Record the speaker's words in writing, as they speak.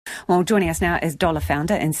Well, joining us now is Dollar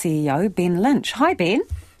founder and CEO Ben Lynch. Hi, Ben.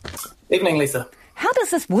 Evening, Lisa. How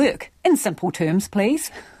does this work? In simple terms,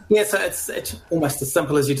 please. Yeah, so it's almost as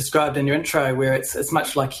simple as you described in your intro, where it's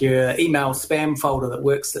much like your email spam folder that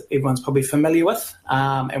works that everyone's probably familiar with.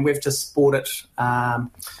 And we've just brought it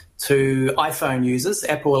to iPhone users.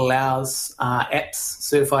 Apple allows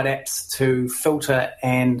certified apps, to filter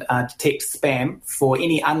and detect spam for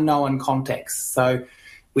any unknown contacts. So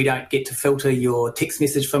we don't get to filter your text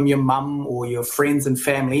message from your mum or your friends and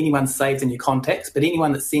family, anyone saved in your contacts, but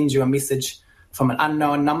anyone that sends you a message from an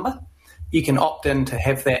unknown number, you can opt in to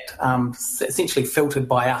have that essentially filtered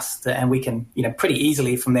by us, and we can, pretty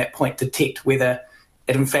easily from that point detect whether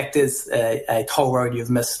it in fact is a toll road you've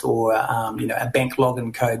missed or, a bank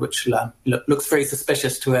login code, which looks very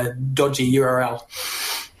suspicious to a dodgy URL.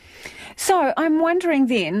 So I'm wondering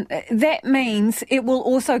then, that means it will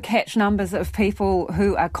also catch numbers of people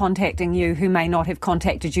who are contacting you who may not have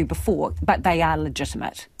contacted you before, but they are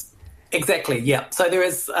legitimate. Exactly, yeah. So there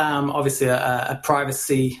is obviously a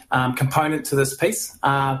privacy component to this piece.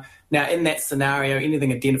 Now, in that scenario,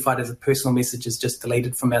 anything identified as a personal message is just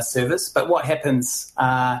deleted from our servers. But what happens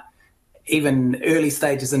even early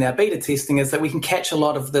stages in our beta testing is that we can catch a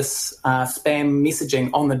lot of this spam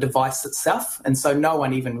messaging on the device itself. And so no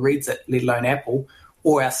one even reads it, let alone Apple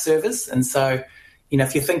or our servers. And so,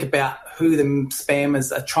 if you think about who the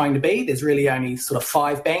spammers are trying to be, there's really only sort of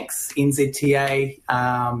 5 banks,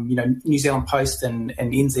 NZTA, New Zealand Post and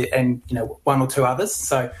NZ, and, one or two others.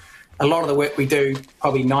 So a lot of the work we do,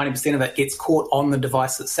 probably 90% of it gets caught on the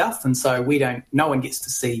device itself. And so no one gets to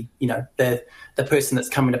see, the person that's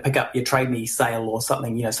coming to pick up your Trade Me sale or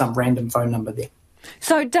something, some random phone number there.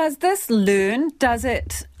 So does this learn, does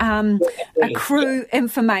it accrue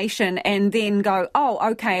information and then go,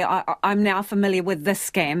 oh, okay, I'm now familiar with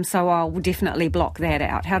this scam, so I'll definitely block that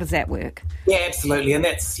out? How does that work? Yeah, absolutely. And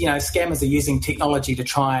that's, scammers are using technology to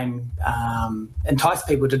try and entice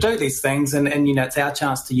people to do these things. And it's our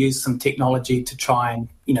chance to use some technology to try and,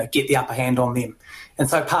 get the upper hand on them. And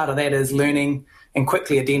so part of that is learning and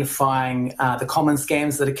quickly identifying the common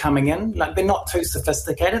scams that are coming in. Like, they're not too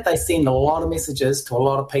sophisticated. They send a lot of messages to a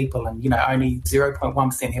lot of people and, only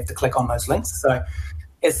 0.1% have to click on those links. So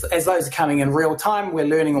as those are coming in real time, we're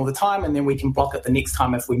learning all the time, and then we can block it the next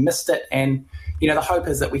time if we missed it. And, the hope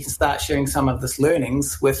is that we can start sharing some of this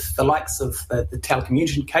learnings with the likes of the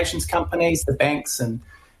telecommunications companies, the banks, and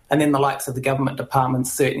then the likes of the government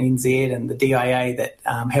departments, certainly NZ and the DIA, that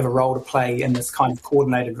have a role to play in this kind of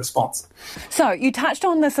coordinated response. So you touched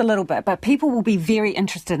on this a little bit, but people will be very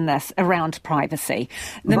interested in this around privacy.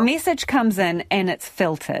 The message comes in and it's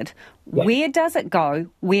filtered. Yeah. Where does it go?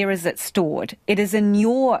 Where is it stored? It is in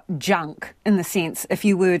your junk, in the sense, if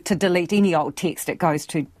you were to delete any old text, it goes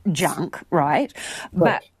to junk, right?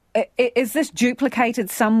 But is this duplicated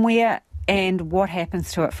somewhere, and what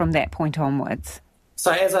happens to it from that point onwards?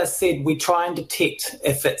 So as I said, we try and detect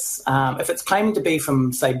if it's claiming to be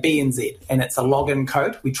from, say, BNZ and it's a login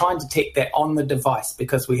code, we try and detect that on the device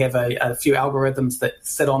because we have a few algorithms that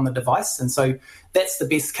sit on the device. And so that's the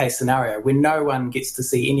best case scenario where no one gets to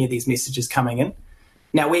see any of these messages coming in.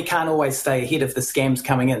 Now, we can't always stay ahead of the scams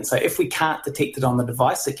coming in. So if we can't detect it on the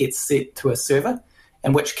device, it gets set to a server,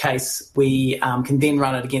 in which case we can then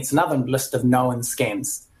run it against another list of known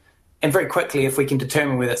scams. And very quickly, if we can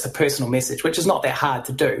determine whether it's a personal message, which is not that hard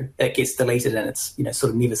to do, it gets deleted and it's sort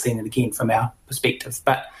of never seen it again from our perspective.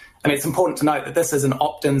 But it's important to note that this is an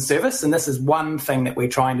opt-in service, and this is one thing that we're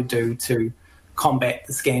trying to do to combat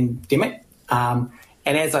the scamdemic. And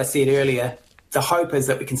as I said earlier, the hope is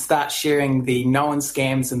that we can start sharing the known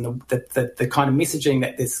scams and the kind of messaging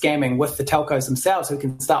that they're scamming with the telcos themselves, so we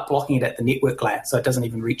can start blocking it at the network layer so it doesn't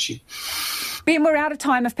even reach you. Ben, we're out of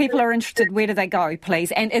time. If people are interested, where do they go,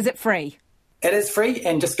 please? And is it free? It is free,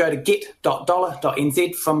 and just go to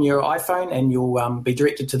get.dollar.nz from your iPhone and you'll be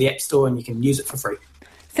directed to the App Store and you can use it for free.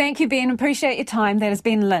 Thank you, Ben. Appreciate your time. That is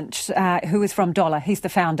Ben Lynch, who is from Dollar. He's the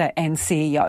founder and CEO.